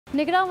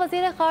निगरान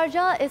वज़ीर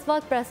ख़ारजा इस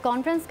वक्त प्रेस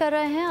कॉन्फ्रेंस कर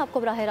रहे हैं, आपको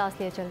बराह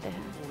रास्त लिए चलते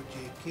हैं।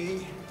 OJK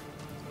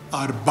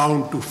are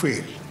bound to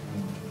fail.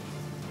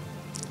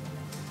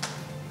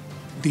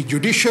 The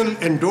judicial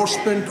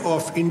endorsement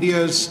of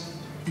India's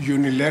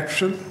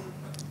unilateral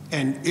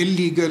and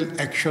illegal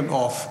action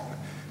of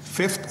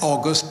 5th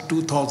August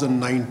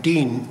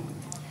 2019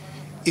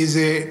 is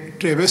a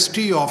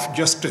travesty of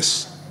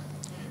justice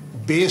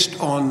based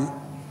on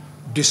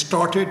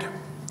distorted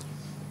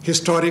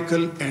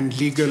historical and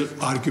legal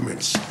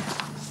arguments.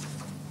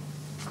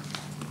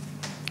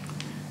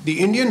 The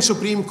Indian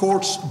Supreme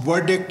Court's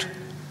verdict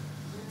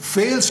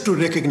fails to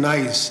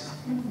recognize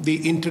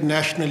the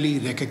internationally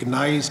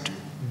recognized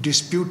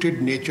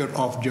disputed nature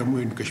of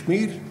Jammu and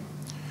Kashmir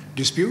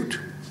dispute.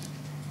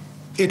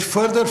 It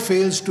further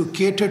fails to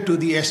cater to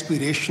the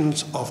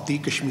aspirations of the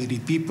Kashmiri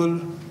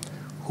people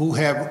who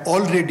have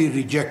already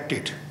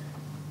rejected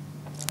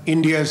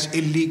India's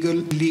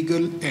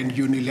illegal and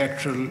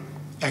unilateral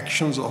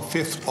actions of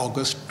 5th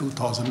August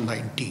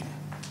 2019.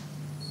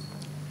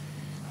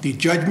 The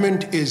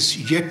judgment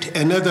is yet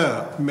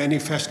another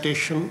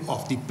manifestation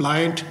of the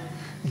pliant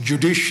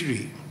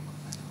judiciary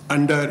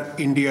under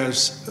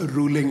India's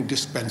ruling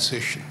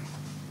dispensation.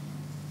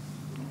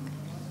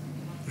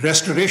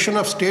 Restoration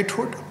of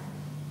statehood,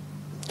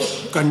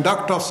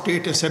 conduct of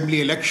state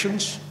assembly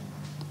elections,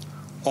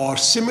 or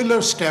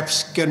similar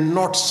steps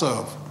cannot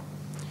serve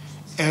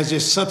as a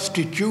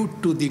substitute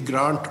to the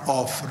grant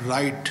of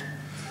right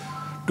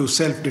to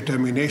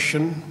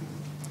self-determination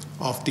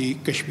of the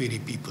Kashmiri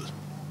people.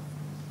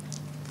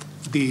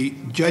 The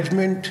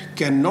judgment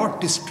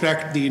cannot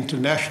distract the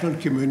international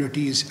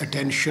community's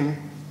attention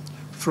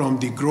from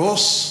the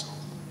gross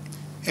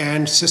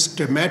and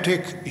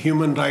systematic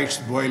human rights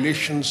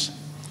violations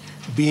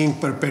being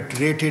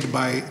perpetrated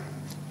by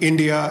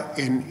India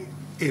in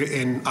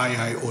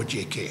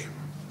IIOJK.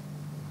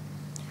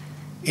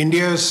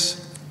 India's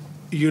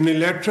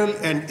unilateral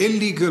and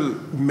illegal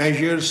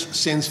measures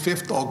since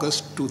 5th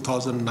August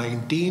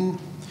 2019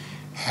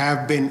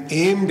 have been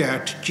aimed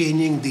at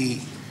changing the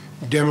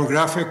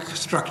demographic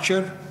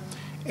structure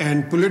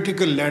and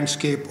political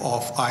landscape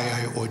of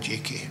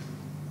IIOJK.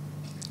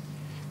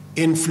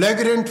 In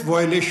flagrant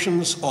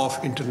violations of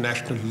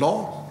international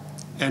law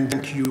and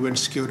UN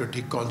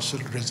Security Council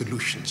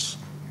resolutions,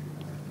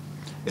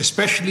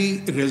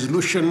 especially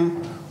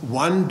Resolution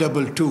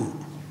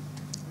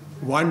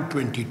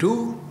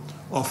 122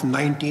 of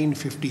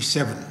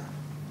 1957.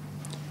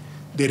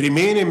 They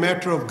remain a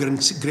matter of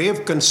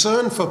grave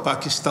concern for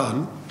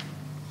Pakistan,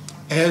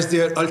 as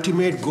their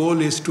ultimate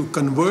goal is to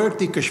convert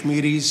the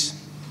Kashmiris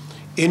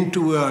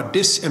into a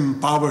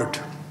disempowered,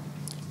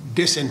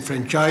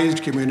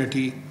 disenfranchised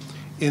community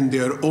in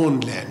their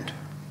own land.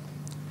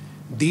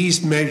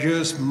 These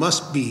measures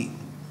must be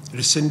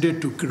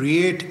rescinded to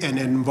create an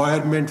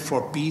environment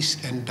for peace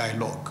and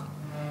dialogue.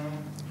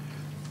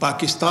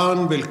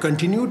 Pakistan will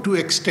continue to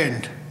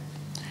extend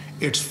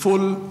its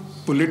full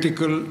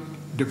political,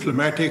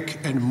 diplomatic,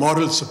 and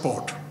moral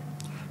support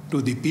to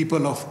the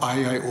people of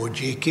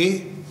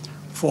IIOJK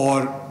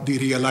for the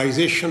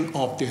realization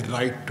of their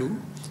right to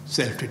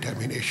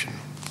self-determination.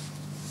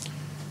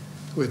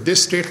 With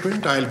this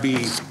statement, I'll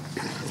be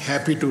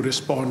happy to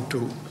respond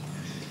to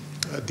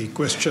the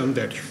question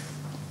that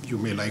you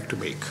may like to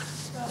make.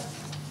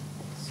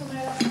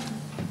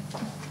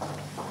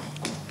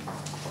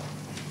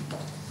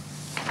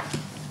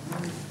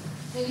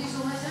 Thank you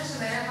so much, sir.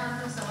 Sumera Khan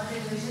from Summer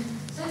Television.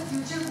 Sir,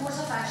 future course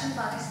of action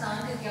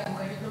Pakistan का क्या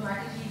होगा?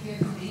 Diplomatically we have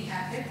been very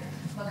active,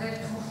 मगर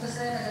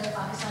मुख्तसर अगर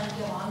पाकिस्तान की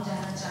आवाम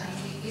जानना चाहे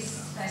कि इस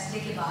फैसले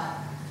के बाद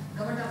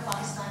गवर्नमेंट ऑफ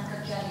पाकिस्तान का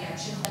क्या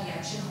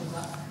रिएक्शन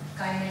होगा?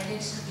 Kinetic,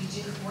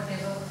 strategic,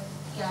 whatever,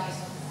 क्या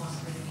इसका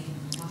possibility?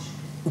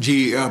 Ji,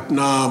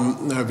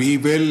 we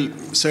will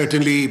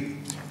certainly,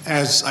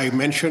 as I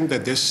mentioned,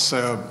 that this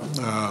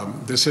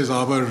is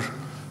our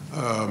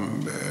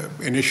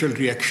initial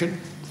reaction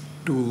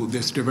to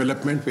this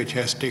development, which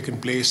has taken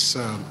place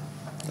a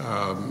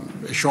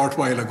short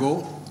while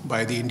ago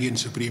by the Indian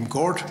Supreme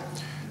Court.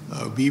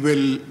 We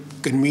will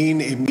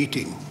convene a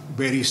meeting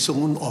very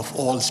soon of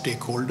all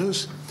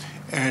stakeholders,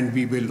 and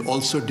we will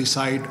also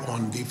decide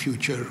on the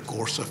future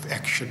course of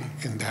action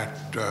in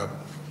that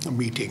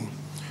meeting.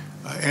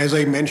 As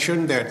I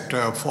mentioned, that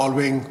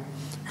following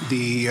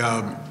the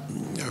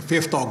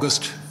 5th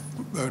August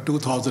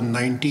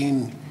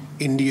 2019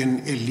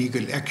 Indian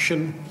illegal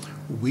action,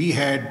 we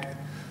had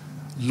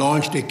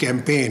launched a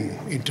campaign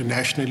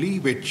internationally,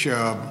 which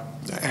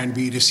and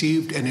we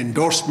received an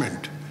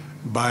endorsement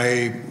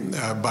by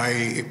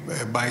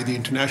the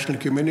international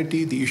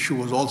community. The issue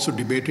was also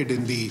debated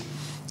in the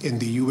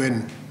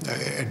UN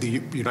at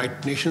the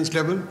United Nations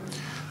level.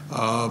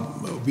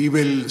 We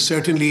will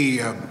certainly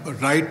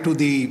write to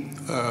the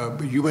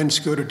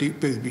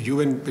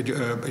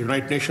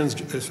United Nations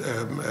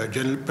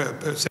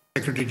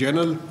Secretary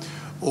General,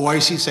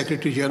 OIC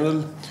Secretary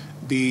General,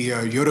 the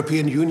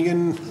European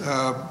Union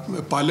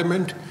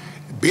Parliament,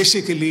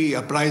 basically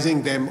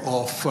apprising them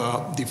of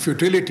the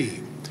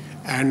futility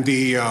and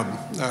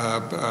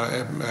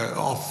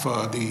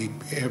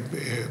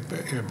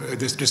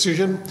this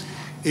decision.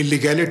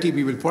 Illegality,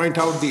 we will point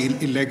out the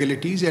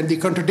illegalities and the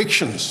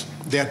contradictions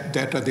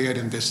that are there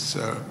in this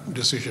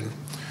decision.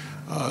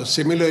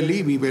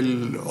 Similarly, we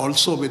will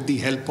also, with the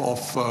help of,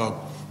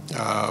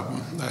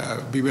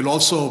 we will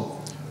also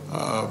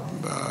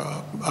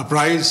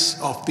apprise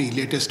of the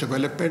latest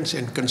developments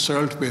and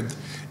consult with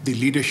the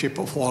leadership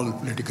of all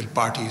political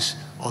parties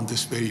on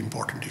this very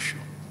important issue.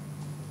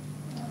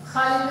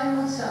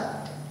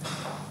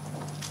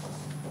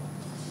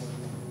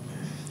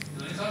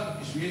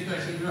 Kashmir का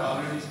issue जो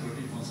already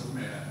security council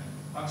में है,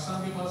 पाकिस्तान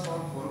के पास और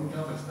forum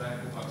क्या बचता है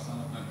कि पाकिस्तान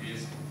अपना केस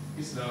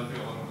किस लेवल पे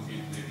और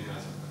मजीद लेके जा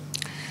सकता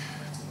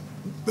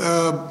है?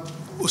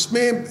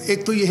 उसमें एक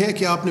तो ये है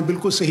कि आपने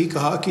बिल्कुल सही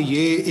कहा कि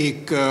ये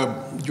एक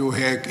जो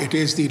है, it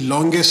is the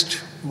longest,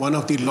 one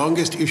of the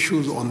longest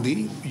issues on the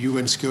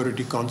UN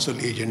security council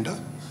agenda,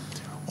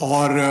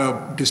 और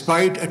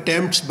despite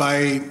attempts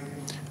by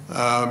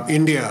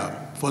India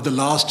for the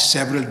last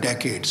several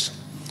decades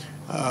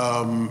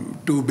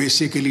to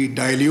basically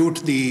dilute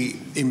the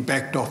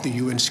impact of the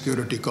UN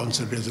Security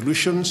Council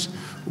resolutions,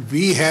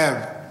 we have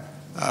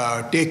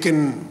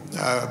taken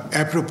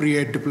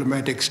appropriate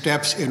diplomatic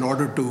steps in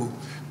order to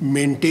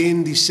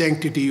maintain the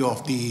sanctity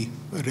of the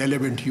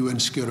relevant UN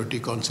Security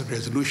Council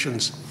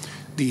resolutions.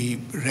 The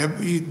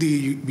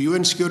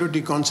UN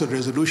Security Council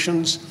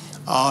resolutions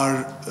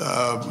are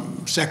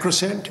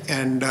sacrosanct,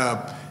 and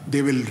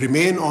they will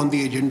remain on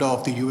the agenda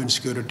of the UN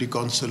Security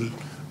Council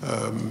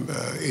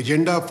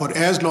agenda for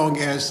as long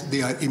as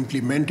they are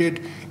implemented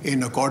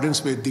in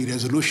accordance with the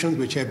resolutions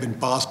which have been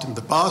passed in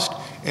the past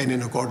and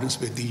in accordance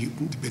with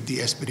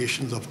the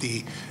aspirations of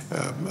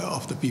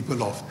the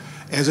people of.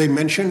 As I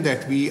mentioned,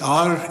 that we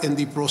are in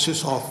the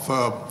process of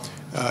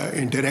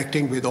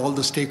interacting with all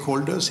the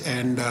stakeholders,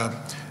 and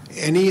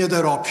any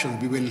other option,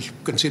 we will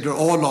consider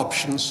all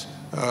options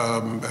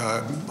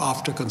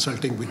after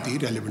consulting with the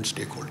relevant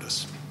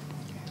stakeholders.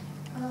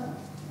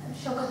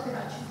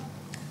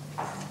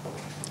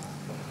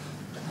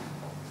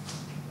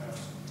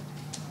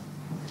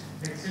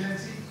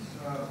 Excellency,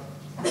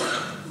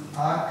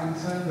 our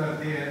concerns are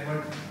there,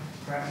 but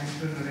Prime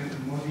Minister Narendra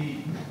Modi,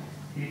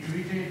 he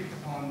tweeted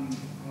on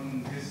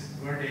this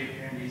verdict,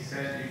 and he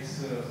said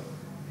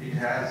it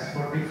has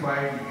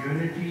fortified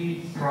unity,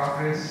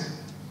 progress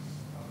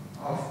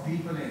of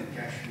people in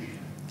Kashmir.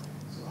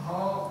 So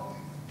how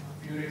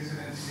Your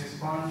Excellency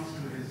responds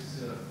to his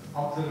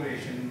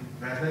observation,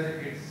 whether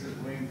it's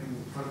going to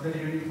further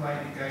unify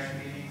the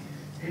Kashmiris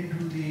into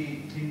the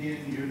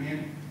Indian Union?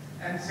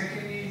 And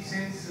secondly,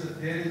 since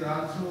there is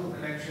also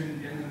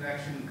general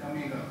election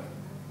coming up,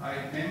 I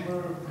remember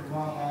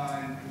Pulwama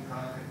in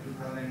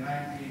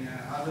 2019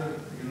 and other,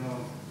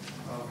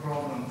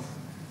 problems.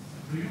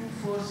 Do you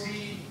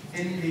foresee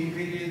any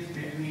linkages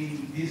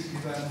between this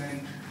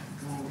development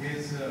to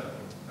his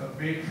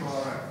bid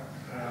for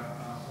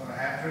a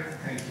hat-trick?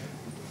 Thank you.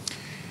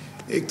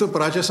 एक तो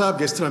पराचा साहब,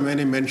 जिस तरह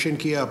मैंने mention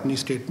किया अपनी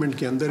statement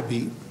के अंदर भी,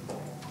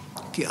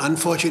 कि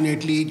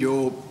अनफॉर्चुनेटली जो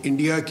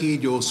इंडिया की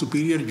जो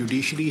सुपीरियर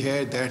जुडिशरी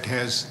है, that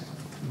has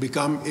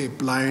become a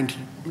प्लाइंट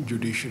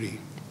judiciary.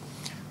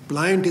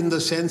 प्लाइंट in the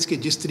sense कि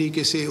जिस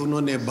तरीके से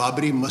उन्होंने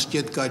बाबरी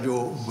मस्जिद का जो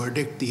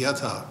वर्डिक्ट दिया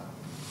था,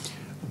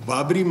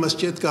 बाबरी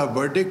मस्जिद का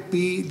वर्डिक्ट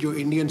भी जो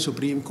इंडियन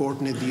सुप्रीम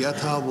कोर्ट ने दिया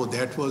था, वो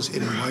that was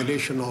in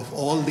violation of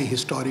all the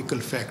historical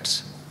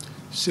facts.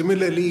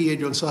 Similarly ये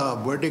जो सा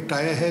वर्डिक्ट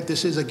आया है,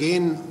 this is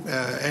again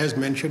as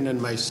mentioned in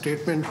my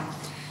statement,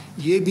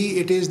 ये भी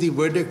it is the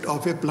verdict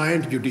of A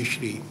प्लाइंट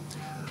judiciary.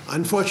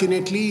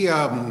 Unfortunately,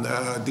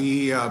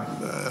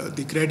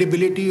 the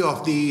credibility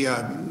of the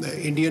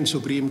Indian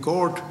Supreme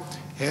Court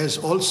has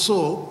also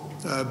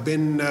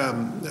been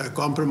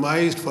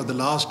compromised for the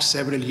last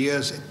several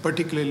years,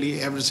 particularly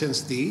ever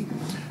since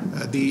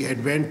the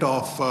advent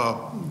of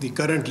the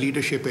current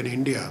leadership in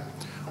India.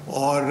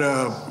 और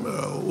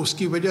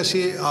उसकी वजह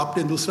से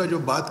आपने दूसरा जो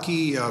बात की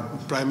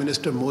prime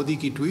minister Modi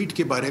की ट्वीट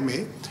के बारे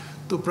में,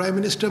 तो प्राइम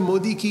मिनिस्टर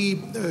मोदी की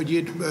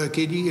ये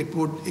के जी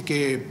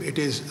it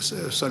is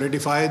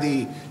solidify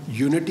the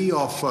unity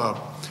of,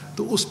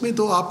 तो उसमें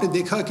तो आपने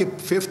देखा कि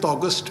 5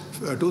 अगस्त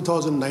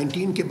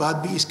 2019 के बाद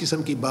भी इस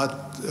किस्म की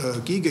बात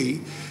की गई,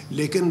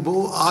 लेकिन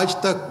वो आज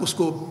तक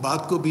उसको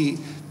बात को भी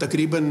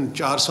तकरीबन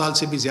 4 साल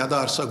से भी ज़्यादा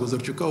अरसा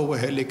गुजर चुका हुआ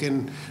है, लेकिन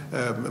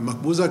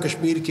मकबूजा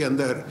कश्मीर के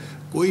अंदर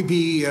कोई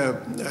भी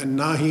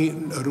ना ही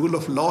रूल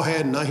ऑफ लॉ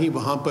है, ना ही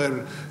वहाँ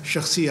पर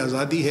शख्सी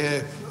आज़ादी है,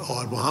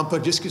 और वहाँ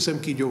पर जिस किस्म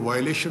की जो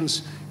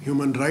वायलेशंस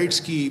ह्यूमन राइट्स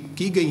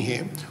की गई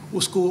हैं,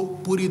 उसको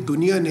पूरी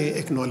दुनिया ने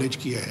एक्नॉलेज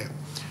किया है.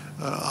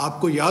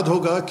 आपको याद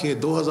होगा कि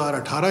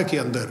 2018 के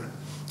अंदर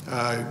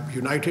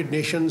यूनाइटेड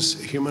नेशंस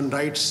ह्यूमन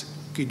राइट्स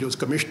की जो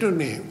कमिश्नर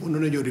ने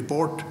उन्होंने जो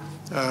रिपोर्ट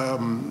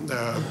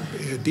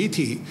दी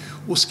थी,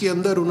 उसके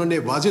अंदर उन्होंने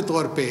वाज़े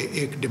तौर पे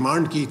एक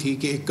डिमांड की थी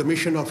कि एक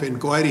commission of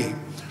inquiry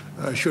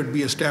should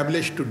be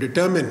established to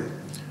determine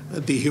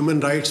the human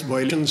rights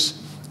violations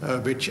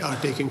which are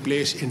taking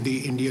place in the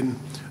Indian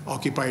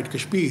occupied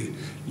Kashmir.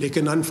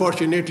 लेकिन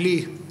unfortunately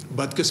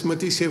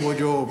बदकिस्मती से वो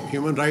जो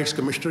ह्यूमन राइट्स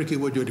कमिश्नर की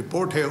वो जो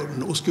रिपोर्ट है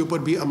उसके ऊपर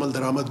भी अमल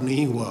दरामद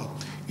नहीं हुआ।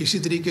 इसी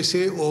तरीके से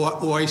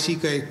OIC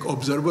का एक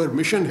ऑब्ज़र्वर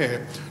मिशन है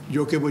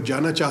जो कि वो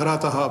जाना चाह रहा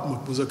था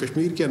मकबूजा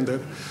कश्मीर के अंदर,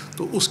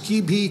 तो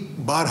उसकी भी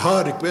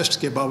बारहा रिक्वेस्ट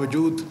के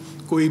बावजूद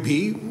कोई भी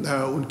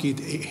उनकी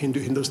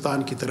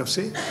हिंदुस्तान की तरफ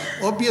से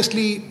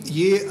ऑब्वियसली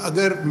ये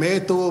अगर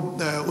मैं तो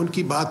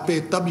उनकी बात पे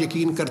तब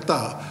यकीन करता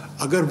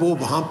अगर वो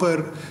वहाँ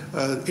पर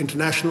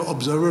इंटरनेशनल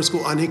ऑब्ज़र्वर्स को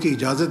आने की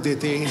इजाज़त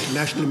देते,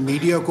 इंटरनेशनल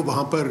मीडिया को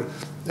वहाँ पर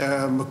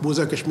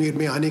मकबूजा कश्मीर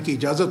में आने की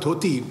इजाज़त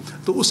होती,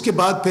 तो उसके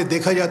बाद फिर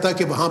देखा जाता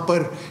कि वहाँ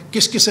पर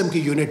किस किस्म की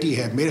यूनिटी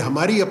है।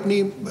 हमारी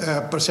अपनी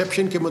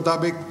परसेप्शन के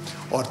मुताबिक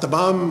और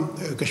तमाम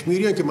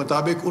कश्मीरियों के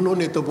मुताबिक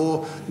उन्होंने तो वो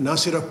ना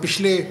सिर्फ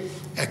पिछले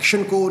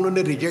एक्शन को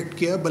उन्होंने रिजेक्ट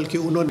किया बल्कि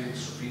उन्होंने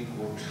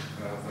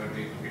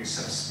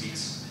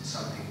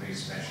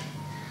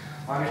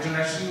On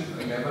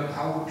international level,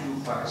 how would you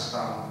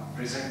Pakistan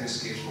present this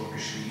case for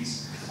Kashmiris?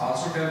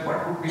 Also tell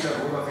what would be the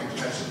role of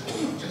International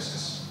Court of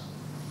Justice?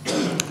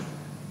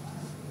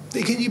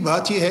 देखिए जी,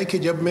 बात यह है कि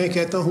जब मैं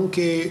कहता हूँ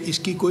कि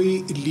इसकी कोई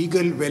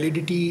लीगल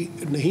वैलिडिटी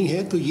नहीं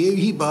है, तो ये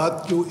ही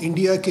बात जो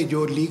इंडिया के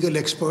जो लीगल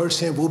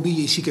एक्सपर्ट्स हैं वो भी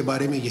इसी के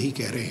बारे में यही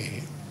कह रहे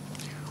हैं।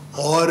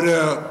 और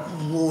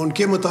वो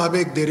उनके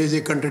मुताबिक there is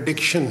a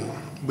contradiction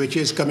which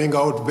is coming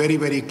out very,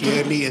 very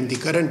clearly in the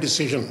current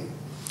decision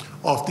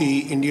of the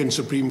Indian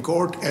Supreme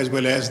Court, as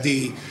well as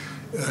the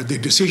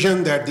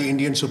decision that the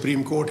Indian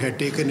Supreme Court had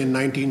taken in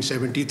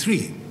 1973.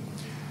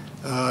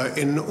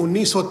 In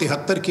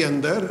 1973 के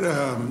अंदर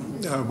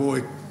वो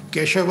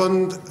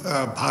Keshwant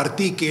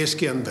Bharti case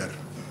के अंदर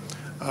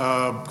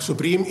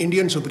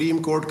Indian supreme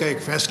court का एक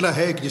फ़ैसला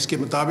है जिसके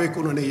मुताबिक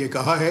उन्होंने ये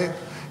कहा है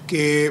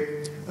कि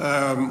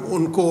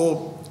उनको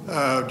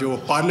जो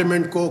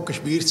पार्लियामेंट को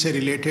कश्मीर से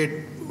रिलेटेड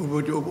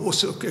वो जो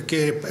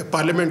उसके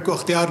पार्लियामेंट को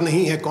अख्तियार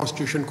नहीं है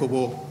कॉन्स्टिट्यूशन को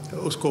वो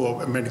उसको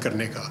अमेंड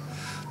करने का।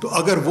 तो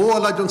अगर वो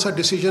वाला जो सा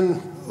डिसीजन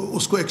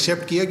उसको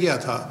एक्सेप्ट किया गया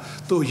था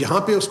तो यहाँ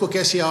पे उसको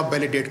कैसे आप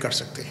वैलिडेट कर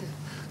सकते हैं।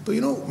 तो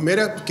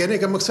मेरा कहने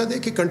का मकसद है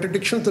कि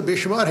कंट्रडिक्शन तो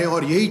बेशुमार हैं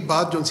और यही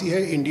बात जो सी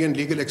है इंडियन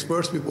लीगल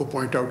एक्सपर्ट्स भी वो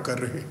पॉइंट आउट कर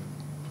रहे हैं।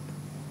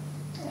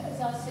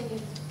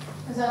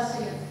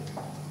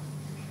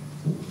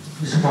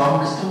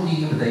 मुझे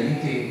ये बताइए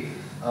कि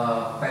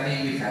पहले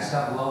ये फैसला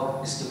हुआ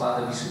और इसके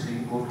बाद अभी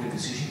सुप्रीम कोर्ट के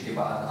डिसीजन के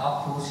बाद आप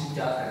फोर्स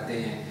क्या करते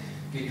हैं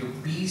कि जो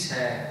पीस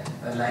है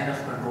लाइन ऑफ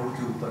कंट्रोल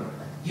के ऊपर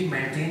ये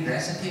मेंटेन रह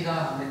सकेगा?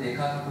 हमने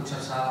देखा कि कुछ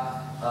अर्सा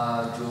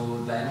जो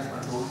लाइन ऑफ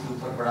कंट्रोल के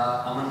ऊपर बड़ा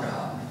अमन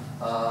रहा,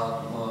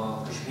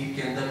 कश्मीर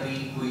के अंदर भी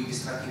कोई इस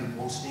तरह की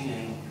रिपोर्ट्स नहीं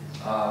आई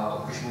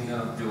कश्मीर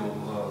जो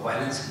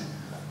वायलेंस की,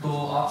 तो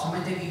आप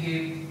समझते हैं कि ये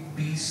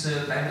पीस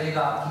कायम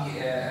रहेगा? आपकी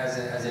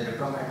एज ए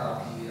डिप्लोमेट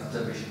आपकी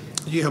ऑब्जर्वेशन?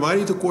 जी,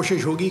 हमारी तो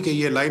कोशिश होगी कि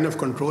ये लाइन ऑफ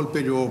कंट्रोल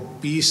पे जो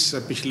पीस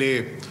पिछले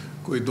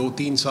कोई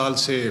 2-3 साल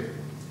से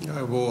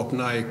वो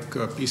अपना एक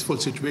पीसफुल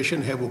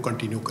सिचुएशन है वो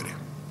कंटिन्यू करें।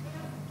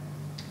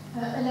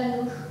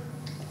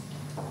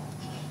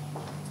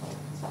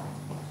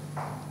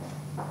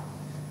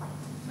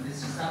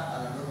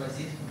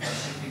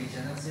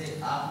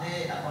 आपने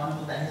अक़वाम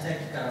मुत्तहिदा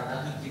की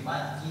करारदादों की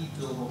बात की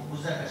तो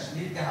मकबूजा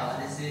कश्मीर के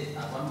हवाले से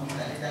अक़वाम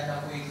मुत्तहिदा का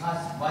कोई खास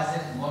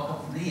वाज़ेह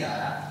मौक़िफ़ नहीं आ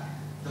रहा,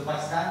 तो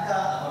पाकिस्तान का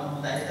अक़वाम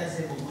मुत्तहिदा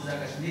से मकबूजा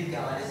कश्मीर के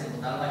हवाले से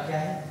मुतालबा क्या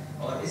है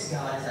और इसके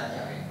हवाले से आप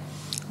क्या कहेंगे?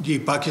 जी,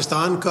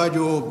 पाकिस्तान का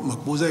जो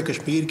मकबूजा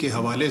कश्मीर के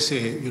हवाले से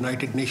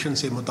यूनाइटेड नेशन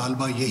से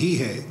मुतालबा यही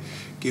है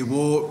कि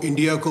वो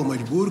इंडिया को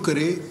मजबूर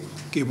करे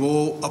कि वो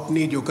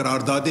अपनी जो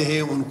करारदादें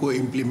हैं उनको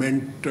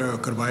इम्प्लीमेंट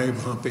करवाए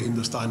वहाँ पे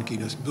हिंदुस्तान की।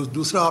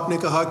 दूसरा आपने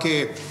कहा कि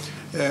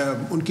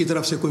उनकी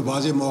तरफ से कोई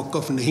वाज़ेह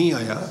मौक़िफ़ नहीं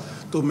आया,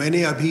 तो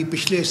मैंने अभी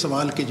पिछले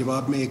सवाल के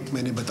जवाब में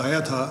मैंने बताया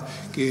था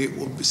कि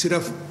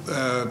सिर्फ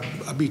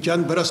अभी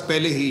चंद बरस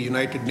पहले ही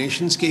यूनाइटेड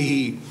नेशंस के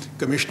ही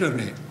कमिश्नर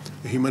ने,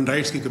 ह्यूमन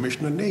राइट्स के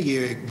कमिश्नर ने ये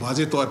एक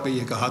वाज़ेह तौर पे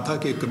ये कहा था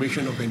कि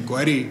commission of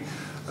inquiry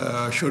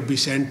should be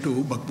sent to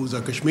मकबूजा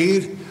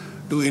Kashmir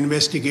to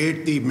investigate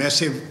the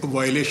massive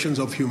violations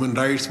of human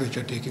rights which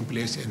are taking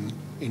place in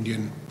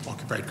Indian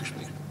occupied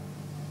Kashmir.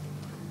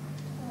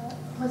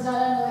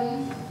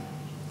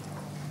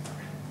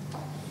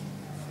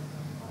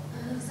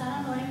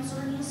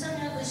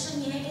 मेरा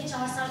क्वेश्चन ये है कि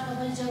 4 साल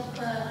कबल जब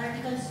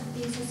आर्टिकल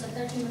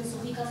 370 की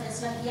मनसूखी का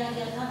फैसला किया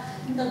गया था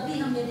तब भी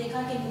हमने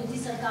देखा कि मोदी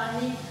सरकार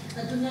ने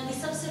दुनिया की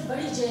सबसे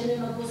बड़ी जेल में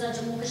मकबूजा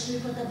जम्मू कश्मीर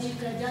को तब्दील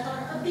कर दिया था,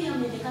 और अब भी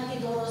हमने देखा कि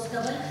 2 रोज़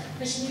कबल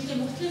कश्मीर के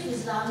मुख्तलिफ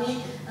अजला में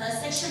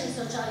सेक्शन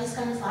 140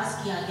 का नफाज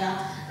किया गया।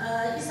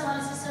 इस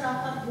हवाले से सर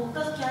आपका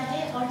मौक़िफ़ क्या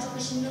है, और जो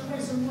कश्मीरियों पर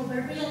जुल्म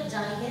बढ़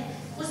जारी है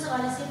उस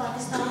हवाले से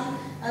पाकिस्तान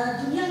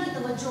दुनिया की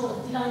तवज्जो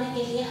दिलाने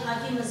के लिए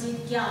आगे मज़ीद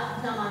क्या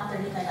इक़दाम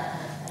करने का इरादा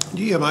रखता है?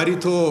 जी, हमारी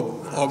तो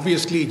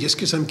ऑब्वियसली जिस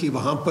किस्म की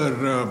वहाँ पर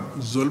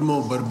जुल्म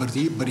और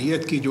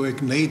बरियत की जो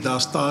एक नई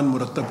दास्तान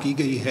मुरतब की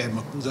गई है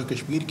मकबूजा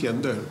कश्मीर के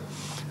अंदर,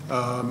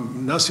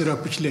 न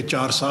सिर्फ पिछले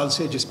 4 साल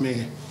से जिसमें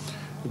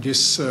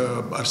جس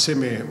عرصے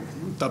میں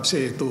تب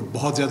سے تو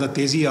بہت زیادہ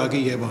تیزی آ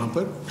گئی ہے وہاں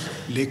پر،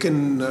 لیکن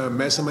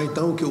میں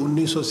سمجھتا ہوں کہ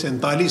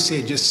 1947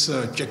 سے جس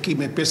چکی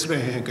میں پس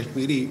رہے ہیں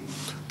کشمیری،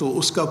 تو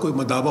اس کا کوئی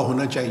مداوع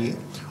ہونا چاہیے،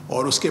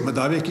 اور اس کے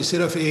مداوع کی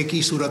صرف ایک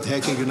ہی صورت ہے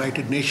کہ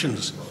یونائٹڈ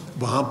نیشنز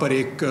وہاں پر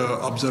ایک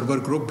آبزرور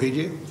گروپ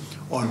بھیجے،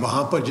 اور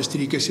وہاں پر جس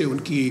طریقے سے ان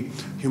کی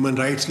ہیومن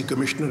رائٹس کی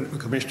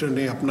کمشنر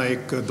نے اپنا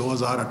ایک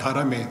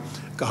 2018 میں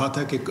کہا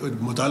تھا کہ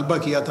مطالبہ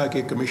کیا تھا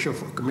کہ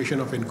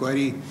کمیشن آف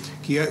انکوائری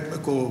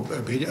کو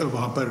بھیجا،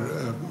 وہاں پر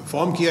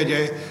فارم کیا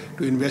جائے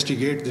to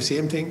investigate the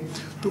same thing,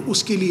 تو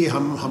اس کے لیے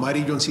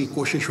ہماری جو سی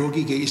کوشش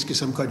ہوگی کہ اس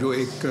قسم کا جو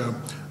ایک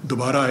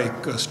دوبارہ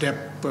ایک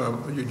اسٹیپ،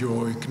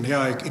 جو ایک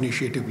نیا ایک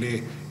انیشیٹو لے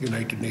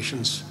یونائٹڈ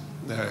نیشنز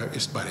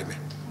اس بارے میں.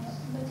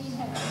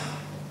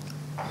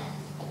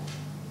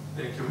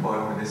 Thank you,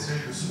 Foreign Minister.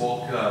 You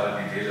spoke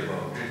detail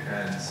about it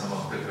and some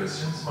of the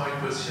questions. My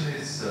question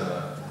is,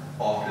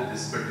 after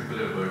this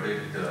particular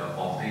verdict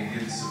of the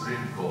Indian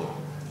Supreme Court,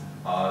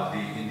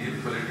 the Indian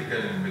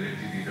political and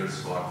military leaders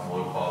got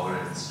more power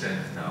and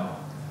strength now.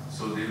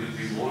 So there will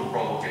be more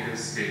provocative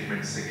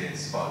statements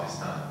against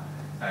Pakistan.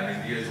 And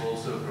India is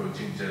also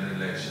approaching general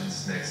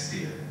elections next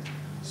year.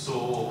 So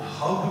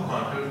how to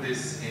counter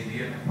this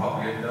Indian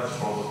propaganda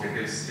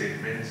provocative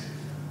statements?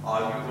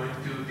 Are you going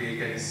to take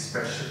any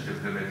special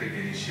diplomatic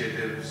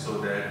initiative so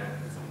that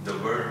the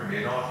world may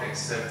not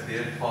accept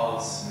their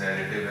false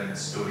narrative and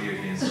story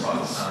against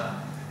Pakistan?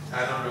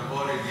 And on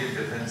record, Indian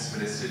Defense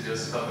Minister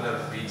just a couple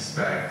of weeks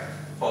back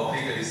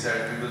publicly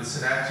said we will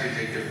snatch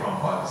JJK from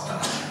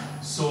Pakistan.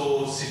 So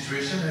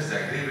situation has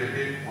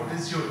aggravated. What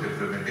is your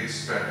diplomatic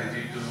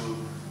strategy to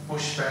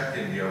push back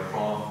India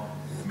from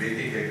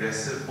making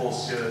aggressive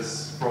postures,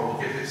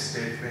 provocative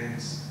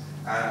statements,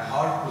 and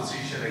hard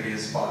position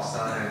against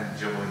Pakistan and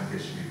Jammu and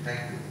Kashmir?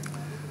 Thank you.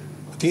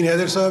 تین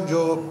حیدر صاحب،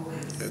 جو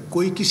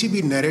کوئی کسی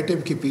بھی narrative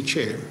کے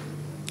پیچھے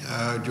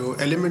جو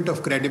element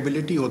of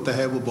credibility ہوتا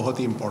ہے وہ بہت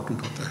ہی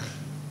امپورٹنٹ ہوتا ہے،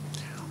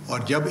 اور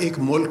جب ایک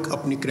ملک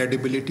اپنی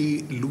کریڈیبلٹی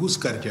لوز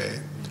کر جائے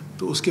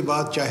تو اس کے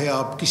بعد چاہے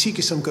آپ کسی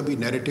قسم کا بھی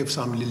نیریٹو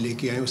سامنے لے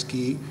کے آئیں، اس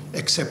کی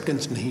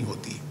ایکسیپٹنس نہیں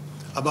ہوتی.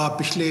 اب آپ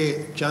پچھلے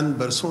چند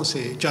برسوں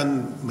سے،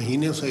 چند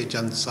مہینوں سے،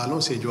 چند سالوں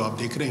سے جو آپ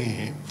دیکھ رہے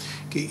ہیں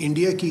کہ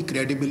انڈیا کی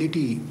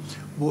کریڈیبلٹی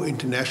وہ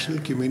انٹرنیشنل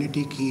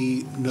کمیونٹی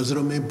کی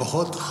نظروں میں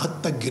بہت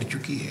حد تک گر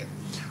چکی ہے،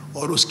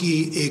 اور اس کی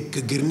ایک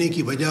گرنے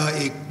کی وجہ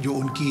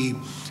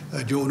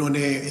جو انہوں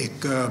نے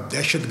ایک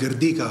دہشت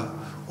گردی کا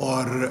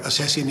اور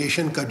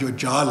اسیسینیشن کا جو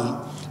جال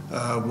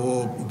وہ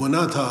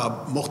بنا تھا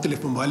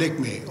مختلف ممالک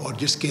میں، اور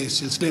جس کے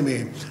سلسلے میں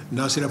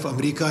نہ صرف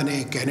امریکہ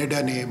نے، کینیڈا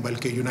نے،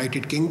 بلکہ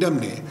یونائٹڈ کنگڈم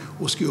نے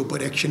اس کے اوپر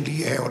ایکشن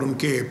لیا ہے، اور ان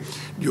کے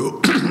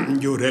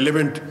جو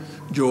ریلیونٹ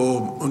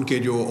ان کے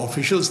جو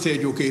آفیشلز تھے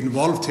جو کہ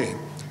انوالو تھے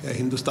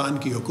ہندوستان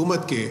کی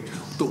حکومت کے،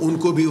 تو ان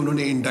کو بھی انہوں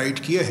نے انڈائٹ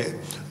کیا ہے.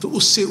 تو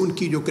اس سے ان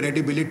کی جو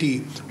کریڈیبلٹی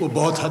وہ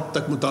بہت حد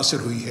تک متاثر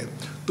ہوئی ہے.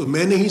 تو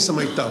میں نہیں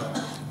سمجھتا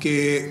کہ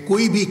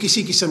کوئی بھی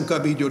کسی قسم کا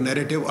بھی جو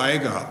نیریٹو آئے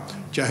گا،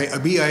 چاہے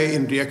ابھی آئے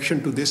ان ریئیکشن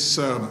ٹو دس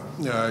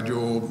جو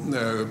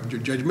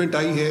ججمنٹ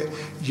آئی ہے،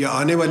 یا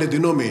آنے والے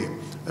دنوں میں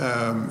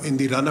ان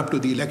دی رن اپ ٹو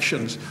دی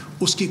الیکشنز،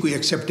 اس کی کوئی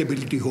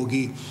ایکسیپٹیبلٹی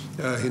ہوگی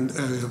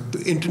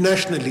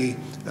انٹرنیشنل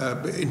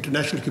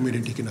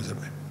کمیونٹی کی نظر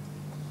میں.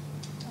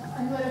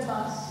 انور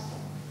عباس.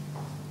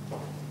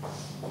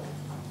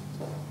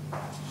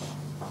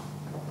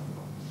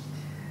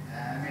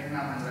 میرا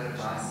نام انور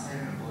عباس ہے،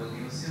 میں بول رہی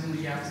ہوں. اس سے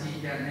مجھے آپ سے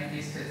یہ جاننا ہے کہ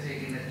اس فیصلے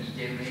کے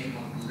نتیجے میں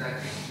مقبوضہ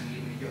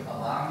کشمیر میں جو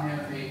عوام ہے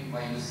ان میں ایک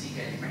مایوسی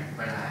کا ایلیمنٹ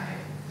بڑھا ہے.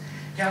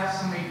 کیا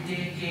آپ سمجھتے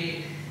ہیں کہ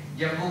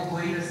جب وہ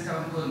کوئی رستہ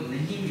ان کو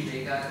نہیں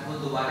ملے گا تو وہ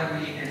دوبارہ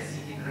ملیٹنسی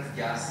کی طرف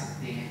جا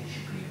سکتے ہیں؟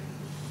 شکریہ.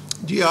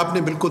 جی، آپ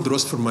نے بالکل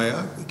درست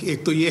فرمایا.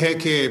 ایک تو یہ ہے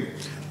کہ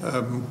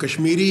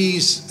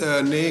کشمیریز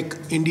نے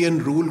انڈین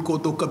رول کو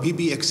تو کبھی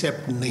بھی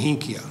ایکسیپٹ نہیں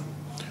کیا،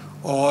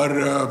 اور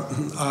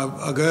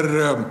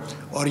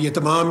اور یہ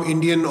تمام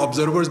انڈین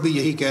آبزرورز بھی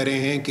یہی کہہ رہے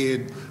ہیں کہ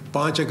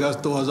 5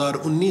 اگست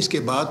 2019 کے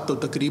بعد تو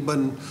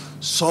تقریباً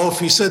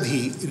 100%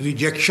 ہی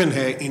ریجیکشن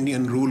ہے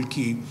انڈین رول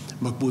کی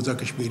مقبوضہ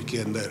کشمیر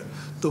کے اندر.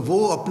 تو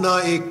وہ اپنا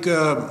ایک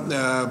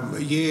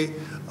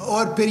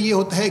اور پھر یہ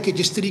ہوتا ہے کہ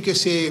جس طریقے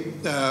سے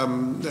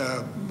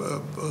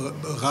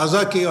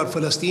غزہ کے اور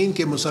فلسطین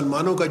کے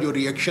مسلمانوں کا جو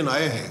ریئیکشن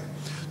آیا ہے،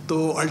 تو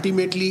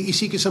الٹیمیٹلی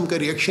اسی قسم کا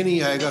ریئیکشن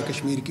ہی آئے گا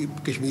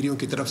کشمیریوں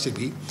کی طرف سے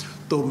بھی.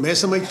 تو میں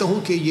سمجھتا ہوں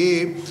کہ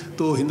یہ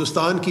تو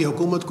ہندوستان کی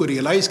حکومت کو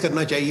ریئلائز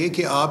کرنا چاہیے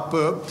کہ آپ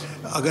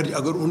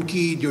اگر ان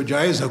کی جو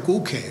جائز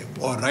حقوق ہیں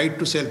اور رائٹ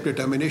ٹو سیلف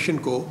ڈٹرمنیشن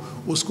کو،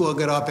 اس کو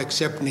اگر آپ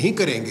ایکسیپٹ نہیں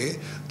کریں گے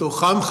تو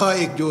خام خواہ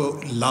ایک جو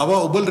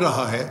لاوا ابل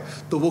رہا ہے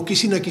تو وہ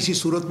کسی نہ کسی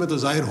صورت میں تو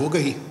ظاہر ہوگا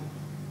ہی.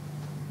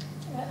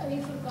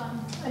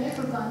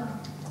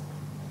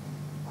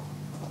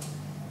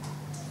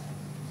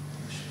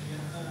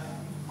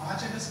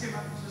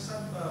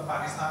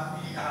 پاکستان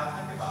نے یہ کہا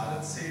تھا کہ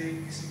بھارت سے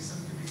کسی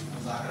قسم کے بھی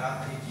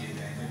مذاکرات نہیں کیے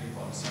جائیں گے، یہ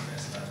پالیسی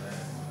فیصلہ جو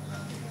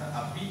ہے.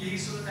 اب بھی یہی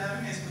صورت ہے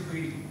کہ اس میں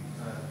کوئی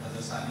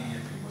نظر ثانی یا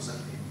کوئی ہو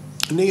سکتی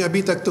ہے؟ نہیں،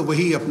 ابھی تک تو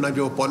وہی اپنا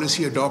جو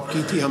پالیسی اڈاپٹ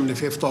کی تھی ہم نے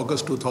 5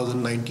 اگست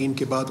 2019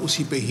 کے بعد،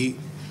 اسی پہ ہی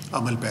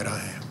عمل پیرا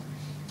ہے.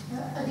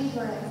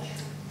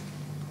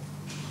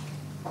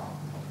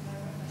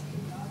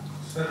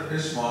 سر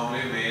اس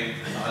معاملے میں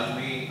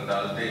عالمی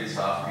عدالت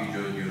انصاف کی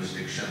جو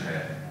جورسڈکشن ہے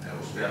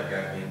اس پہ آپ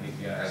کیا کہیں گے؟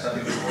 کیا ایسا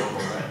بھی غور ہو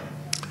رہا ہے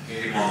کہ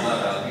معاملہ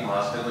عدالتی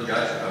محاذ پہ تو جا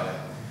چکا ہے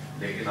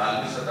لیکن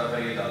عالمی سطح پر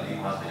یہ عدالتی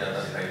محاذ پہ جاتا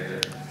دکھائی دے رہا ہے؟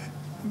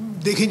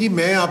 دیکھیں جی،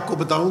 میں آپ کو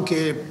بتاؤں کہ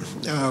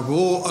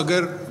وہ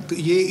اگر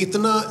یہ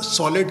اتنا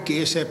سالڈ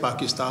کیس ہے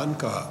پاکستان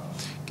کا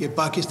کہ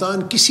پاکستان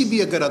کسی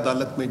بھی اگر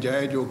عدالت میں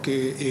جائے جو کہ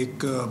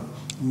ایک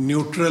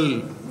نیوٹرل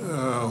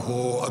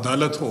ہو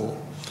عدالت ہو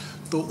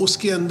تو اس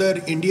کے اندر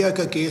انڈیا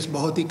کا کیس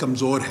بہت ہی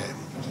کمزور ہے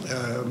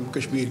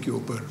کشمیر کے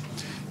اوپر.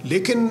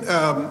 لیکن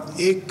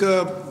ایک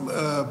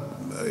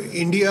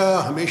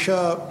انڈیا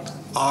ہمیشہ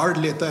آڑ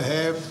لیتا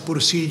ہے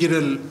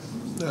پروسیجرل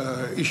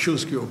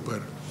ایشوز کے اوپر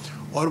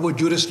اور وہ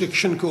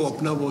جورسڈکشن کو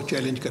اپنا وہ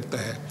چیلنج کرتا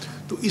ہے.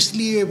 تو اس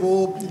لیے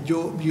وہ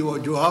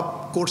جو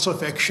آپ کورس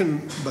آف ایکشن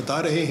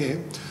بتا رہے ہیں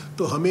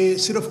تو ہمیں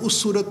صرف اس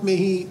صورت میں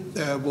ہی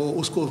وہ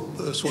اس کو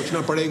سوچنا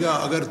پڑے گا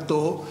اگر تو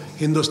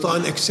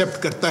ہندوستان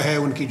ایکسیپٹ کرتا ہے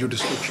ان کی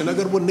جورسڈکشن.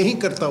 اگر وہ نہیں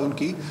کرتا ان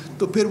کی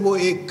تو پھر وہ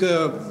ایک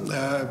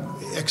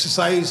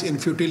ایکسرسائز ان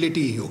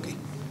فیوٹیلیٹی ہی ہوگی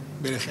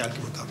میرے خیال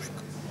کے مطابق.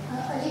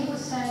 علی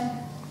حسین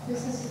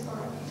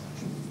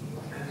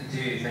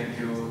جی thank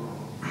you.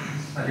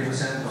 Ali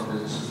Hussain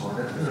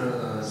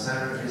sir,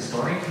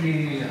 historically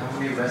ہم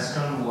نے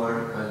ویسٹرن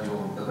ورلڈ کا جو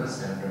ڈبل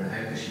اسٹینڈرڈ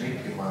ہے کشمیر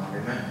کے معاملے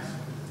میں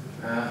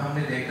ہم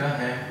نے دیکھا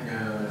ہے،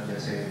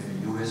 جیسے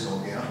یو ایس ہو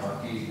گیا،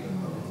 باقی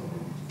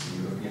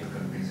یورپین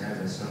کنٹریز ہیں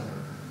ویسٹرن،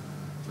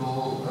 تو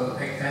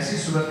ایک ایسی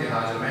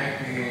صورتحال میں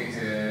کہ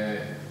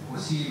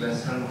اسی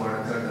ویسٹرن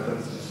ورلڈ کا ڈبل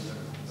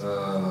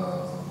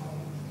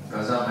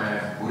غزہ میں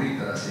بری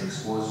طرح سے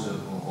ایکسپوز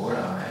ہو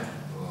رہا ہے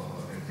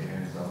at the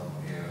hands of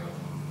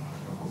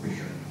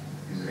occupation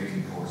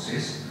Israeli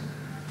forces.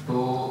 تو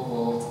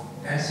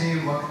ایسے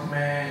وقت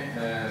میں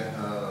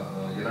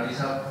جلالی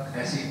صاحب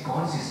ایسی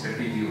کون سی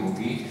اسٹریٹجی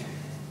ہوگی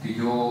کہ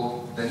جو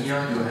دنیا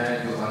جو ہے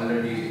جو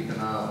آلریڈی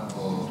اتنا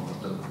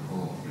مطلب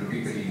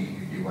پولیٹیکلی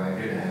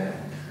ڈیوائڈیڈ ہے،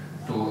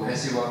 تو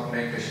ایسے وقت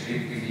میں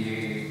کشمیر کے لیے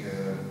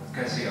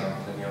کیسے آپ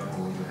دنیا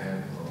کو جو ہے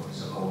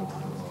سپورٹ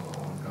ان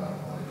کا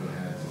جو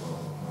ہے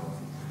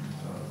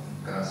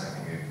کرا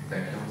سکیں گے؟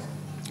 Thank you.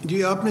 جی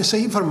آپ نے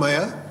صحیح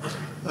فرمایا،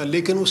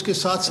 لیکن اس کے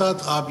ساتھ ساتھ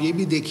آپ یہ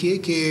بھی دیکھیے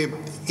کہ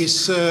اس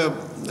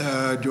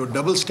جو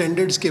ڈبل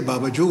سٹینڈرڈز کے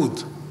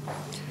باوجود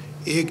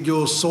ایک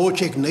جو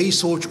سوچ، ایک نئی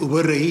سوچ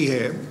ابھر رہی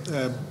ہے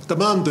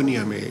تمام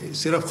دنیا میں،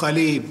 صرف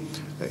خالی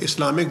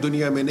اسلامک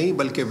دنیا میں نہیں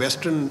بلکہ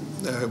ویسٹرن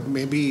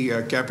میں بھی،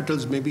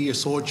 کیپٹلز میں بھی یہ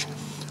سوچ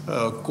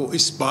کو،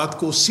 اس بات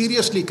کو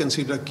سیریسلی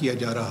کنسیڈر کیا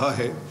جا رہا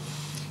ہے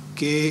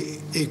کہ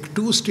ایک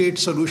 2 اسٹیٹ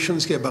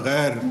سولوشنز کے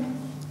بغیر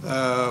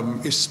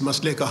اس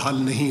مسئلے کا حل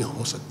نہیں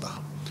ہو سکتا،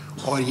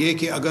 اور یہ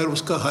کہ اگر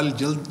اس کا حل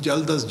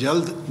جلد از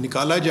جلد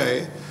نکالا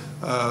جائے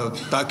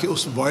تاکہ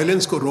اس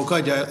وائلنس کو روکا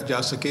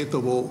جا سکے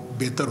تو وہ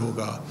بہتر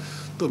ہوگا.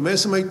 تو میں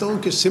سمجھتا ہوں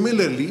کہ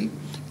سملرلی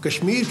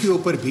کشمیر کے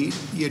اوپر بھی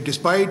یہ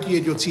ڈسپائٹ یہ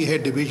جو سی ہے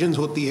ڈویژنز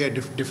ہوتی ہے،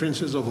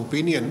 ڈفرینسز آف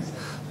اوپینین،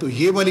 تو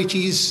یہ والی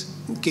چیز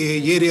کہ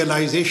یہ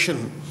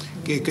ریئلائزیشن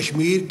کہ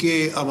کشمیر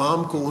کے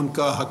عوام کو ان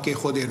کا حق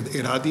خود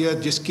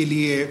ارادیت جس کے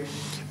لیے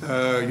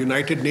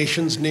یونائٹڈ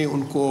نیشنز نے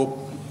ان کو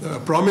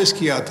پرومس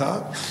کیا تھا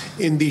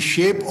ان the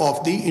shape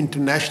of the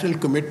international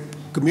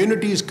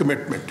communities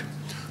commitment,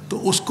 تو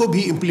اس کو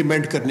بھی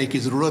امپلیمنٹ کرنے کی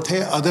ضرورت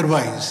ہے.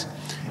 ادروائز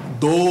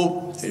 2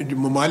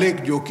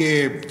 ممالک جو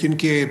کہ جن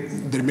کے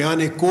درمیان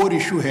ایک کور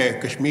ایشو ہے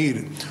کشمیر،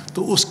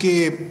 تو اس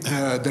کے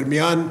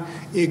درمیان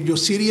ایک جو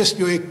سیریس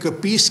جو ایک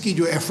پیس کی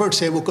جو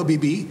ایفرٹس ہے وہ کبھی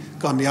بھی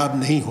کامیاب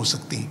نہیں ہو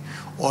سکتی.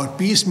 اور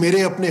پیس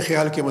میرے اپنے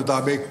خیال کے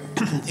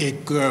مطابق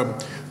ایک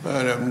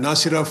نہ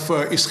صرف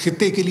اس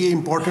خطے کے لیے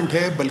امپورٹنٹ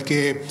ہے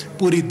بلکہ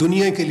پوری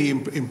دنیا کے لیے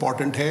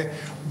امپورٹنٹ ہے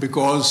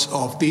because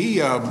of the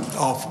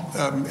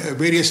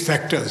various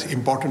factors,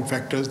 important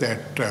factors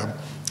that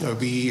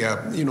we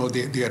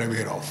they are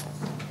aware of.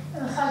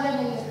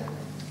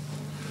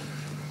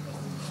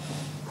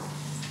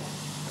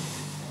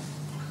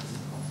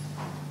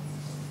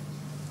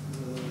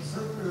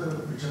 سر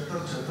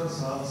 75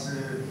 سال سے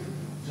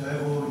چاہے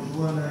وہ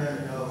UN ہے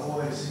یا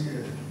OIC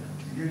ہے،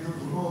 یہ جو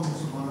دونوں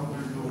مسلمانوں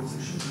کے جو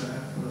ایشوز ہیں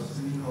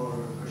فلسطین اور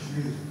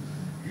کشمیر،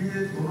 یہ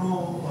دونوں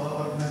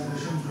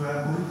آرگنائزیشن جو ہے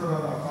پوری طرح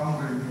ناکام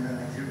رہی ہیں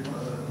یہ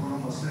دونوں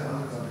مسئلے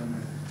حل کرنے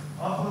میں.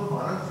 اب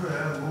بھارت جو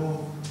ہے وہ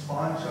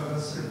 5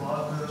 اگست کے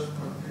بعد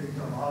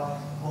اقدامات،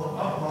 اور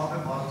اب وہاں پہ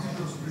بھارتی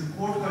جو سپریم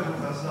کورٹ کا جو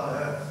فیصلہ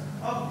ہے،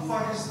 اب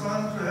پاکستان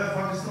جو ہے،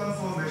 پاکستان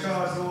کو ہمیشہ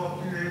جو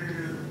اپنی ایک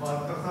بات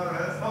کرتا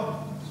رہے، اب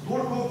دو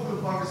ٹوک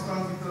پاکستان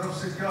کی طرف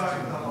سے کیا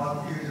اقدامات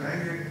کیے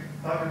جائیں گے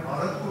تاکہ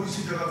بھارت کو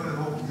اسی جگہ پہ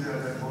روک دیا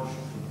جائے؟ بہت شکریہ.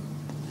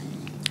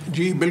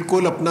 جی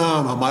بالکل،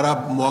 ہمارا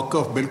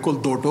موقف بالکل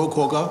 2 ٹوک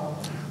ہوگا.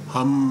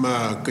 ہم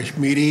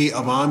کشمیری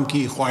عوام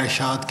کی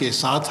خواہشات کے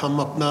ساتھ ہم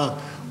اپنا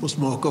اس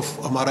موقف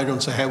ہمارا جو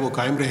ہے وہ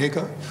قائم رہے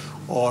گا.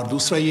 اور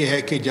دوسرا یہ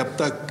ہے کہ جب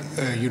تک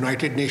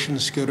یونائٹڈ نیشن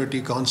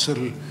سیکورٹی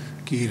کونسل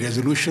کی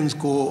ریزولوشنز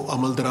کو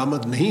عمل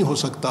درآمد نہیں ہو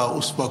سکتا،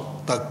 اس وقت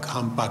تک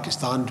ہم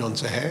پاکستان جو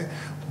سے ہے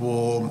وہ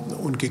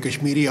ان کے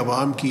کشمیری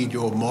عوام کی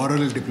جو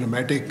مورل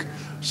ڈپلومیٹک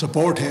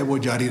سپورٹ ہے وہ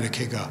جاری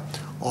رکھے گا.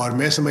 اور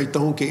میں سمجھتا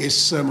ہوں کہ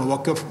اس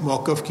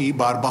موقف کی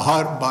بار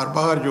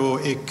بار جو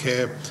ایک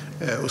ہے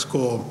اس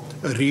کو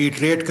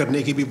ریٹریٹ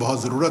کرنے کی بھی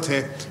بہت ضرورت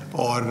ہے،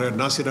 اور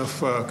نہ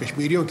صرف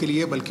کشمیریوں کے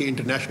لیے بلکہ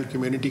انٹرنیشنل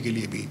کمیونٹی کے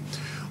لیے بھی.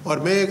 اور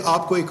میں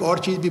آپ کو ایک اور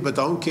چیز بھی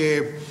بتاؤں کہ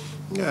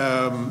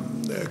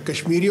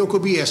کشمیریوں کو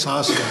بھی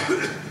احساس ہے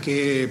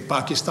کہ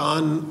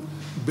پاکستان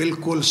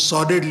بالکل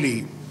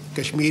سالڈلی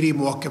کشمیری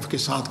موقف کے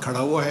ساتھ کھڑا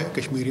ہوا ہے،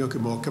 کشمیریوں کے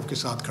موقف کے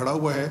ساتھ کھڑا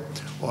ہوا ہے،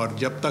 اور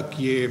جب تک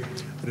یہ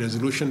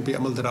ریزولوشن پہ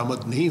عمل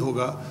درآمد نہیں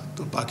ہوگا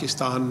تو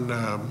پاکستان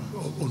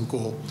ان کو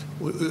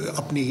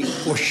اپنی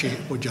کوششیں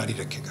وہ جاری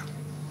رکھے گا.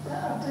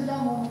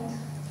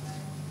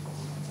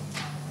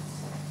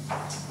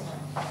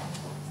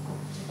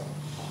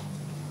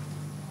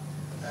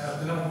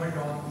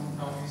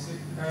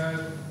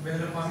 بین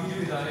الاقوامی جو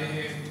ادارے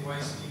ہیں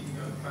وائس کی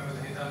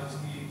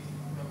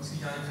اس کی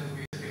جانب سے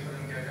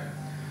ختم کیا گیا.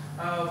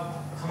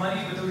 ہماری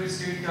بطور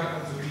اسٹیٹ کیا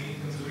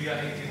کمزوریاں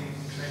ہیں کہ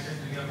انٹرنیشنل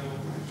دنیا کو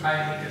ہائر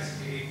نہیں کر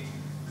سکے.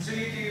 دوسرے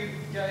یہ کہ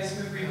کیا اس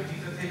میں کوئی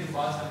حقیقت ہے جو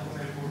بعض حلقوں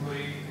میں رپورٹ ہو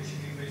رہی ہے کہ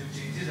کشمیر میں جو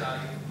چینجز آ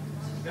رہی ہیں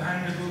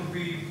بہائنڈ دا ڈور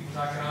کوئی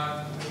مذاکرات،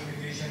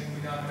 کمیونیکیشن،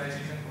 کوئی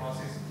نارملائزیشن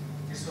پروسیس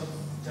اس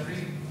وقت چل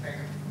رہی ہے؟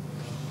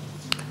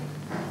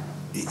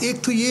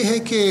 ایک تو یہ ہے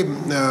کہ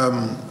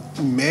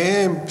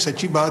میں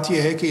سچی بات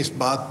یہ ہے کہ اس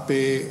بات پہ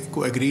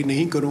کو ایگری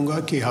نہیں کروں گا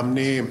کہ ہم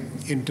نے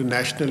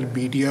انٹرنیشنل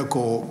میڈیا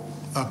کو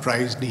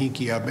پرائز نہیں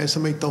کیا. میں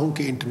سمجھتا ہوں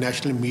کہ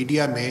انٹرنیشنل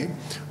میڈیا میں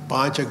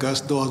 5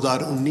 اگست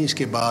 2019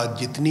 کے بعد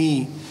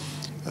جتنی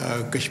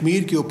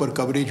کشمیر کے اوپر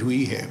کوریج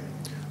ہوئی ہے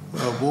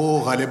وہ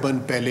غالباً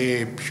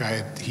پہلے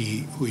شاید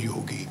ہی ہوئی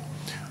ہوگی.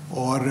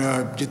 اور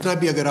جتنا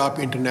بھی اگر آپ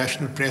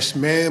انٹرنیشنل پریس،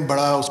 میں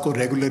بڑا اس کو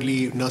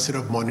ریگولرلی نہ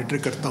صرف مانیٹر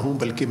کرتا ہوں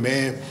بلکہ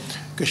میں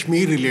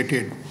کشمیر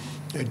ریلیٹڈ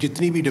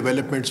جتنی بھی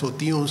ڈیولپمنٹس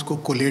ہوتی ہیں اس کو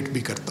کولیٹ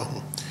بھی کرتا ہوں.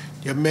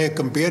 جب میں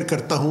کمپیئر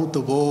کرتا ہوں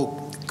تو وہ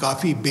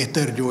کافی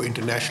بہتر جو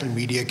انٹرنیشنل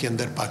میڈیا کے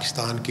اندر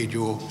پاکستان کے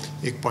جو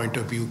ایک پوائنٹ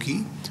آف ویو کی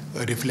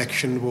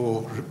ریفلیکشن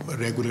وہ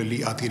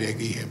ریگولرلی آتی رہ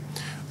گئی ہے.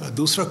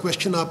 دوسرا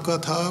کویشچن آپ کا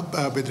تھا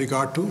ود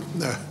ریگارڈ ٹو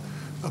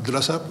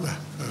عبداللہ صاحب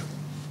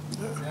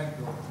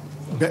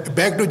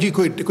بیک ڈور. جی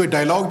کوئی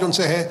ڈائلاگ جو ان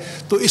سے ہے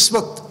تو اس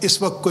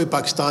وقت کوئی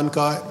پاکستان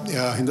کا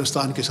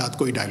ہندوستان کے ساتھ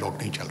کوئی ڈائلاگ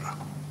نہیں چل رہا.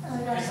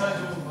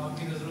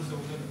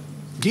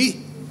 جی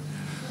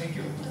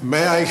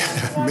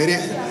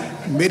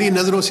میری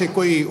نظروں سے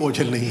کوئی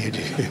اوجھل نہیں ہے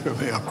جی،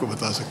 میں آپ کو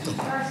بتا سکتا ہوں.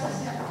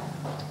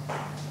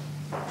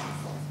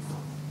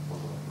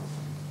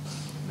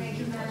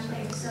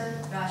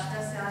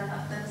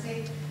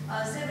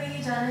 سر میں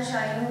یہ جاننا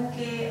چاہی ہوں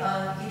کہ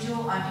یہ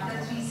جو آرٹیکل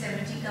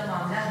 370 کا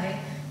معاملہ ہے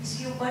اس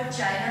کے اوپر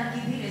چائنا کی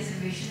بھی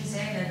ریزرویشنز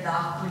ہیں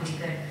لداخ کو لے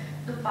کر،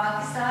 تو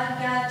پاکستان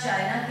کیا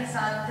چائنا کے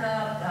ساتھ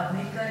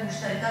مل کر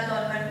مشترکہ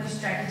طور پر کوئی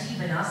اسٹریٹجی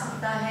بنا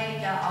سکتا ہے؟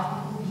 کیا آپ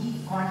ان کو بھی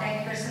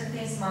کانٹیکٹ کر سکتے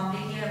ہیں اس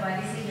معاملے کے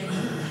حوالے سے یا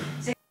نہیں؟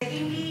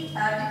 سیکنڈلی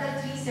آرٹیکل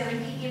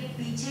 370 کے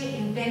پیچھے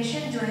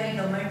انٹینشن جو ہے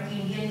گورنمنٹ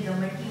کی، انڈین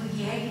گورنمنٹ کی، وہ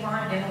یہ ہے کہ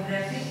وہاں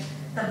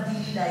ڈیموگرافک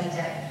تبدیلی لائی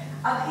جائے.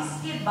 اب اس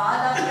کے بعد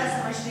آپ کیا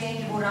سمجھتے ہیں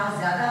کہ وہ راہ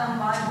زیادہ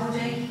ہموار ہو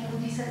جائے گی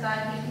مودی سرکار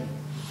کے لیے؟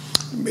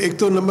 ایک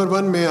تو نمبر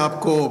 1 میں آپ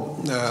کو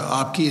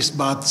آپ کی اس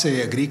بات سے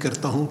ایگری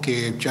کرتا ہوں کہ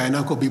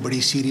چائنا کو بھی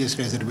بڑی سیریس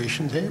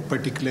ریزرویشنز ہیں،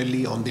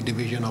 particularly on the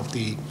division of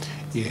the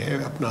یہ ہے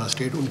اپنا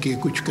اسٹیٹ، ان کے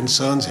کچھ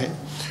کنسرنز ہیں.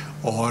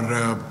 اور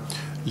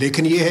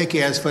لیکن یہ ہے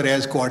کہ as far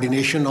as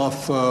coordination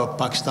of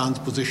Pakistan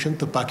position,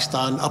 تو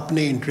پاکستان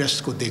اپنے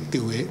انٹرسٹ کو دیکھتے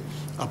ہوئے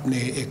اپنے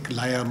ایک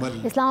لائے عمل.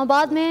 اسلام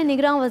آباد میں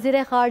نگراں وزیر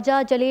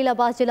خارجہ جلیل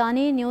عباس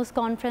جیلانی نیوز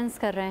کانفرنس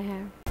کر رہے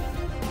ہیں.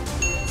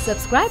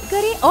 سبسکرائب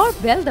کریں اور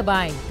بیل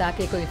دبائیں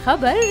تاکہ کوئی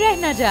خبر رہ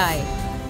نہ جائے.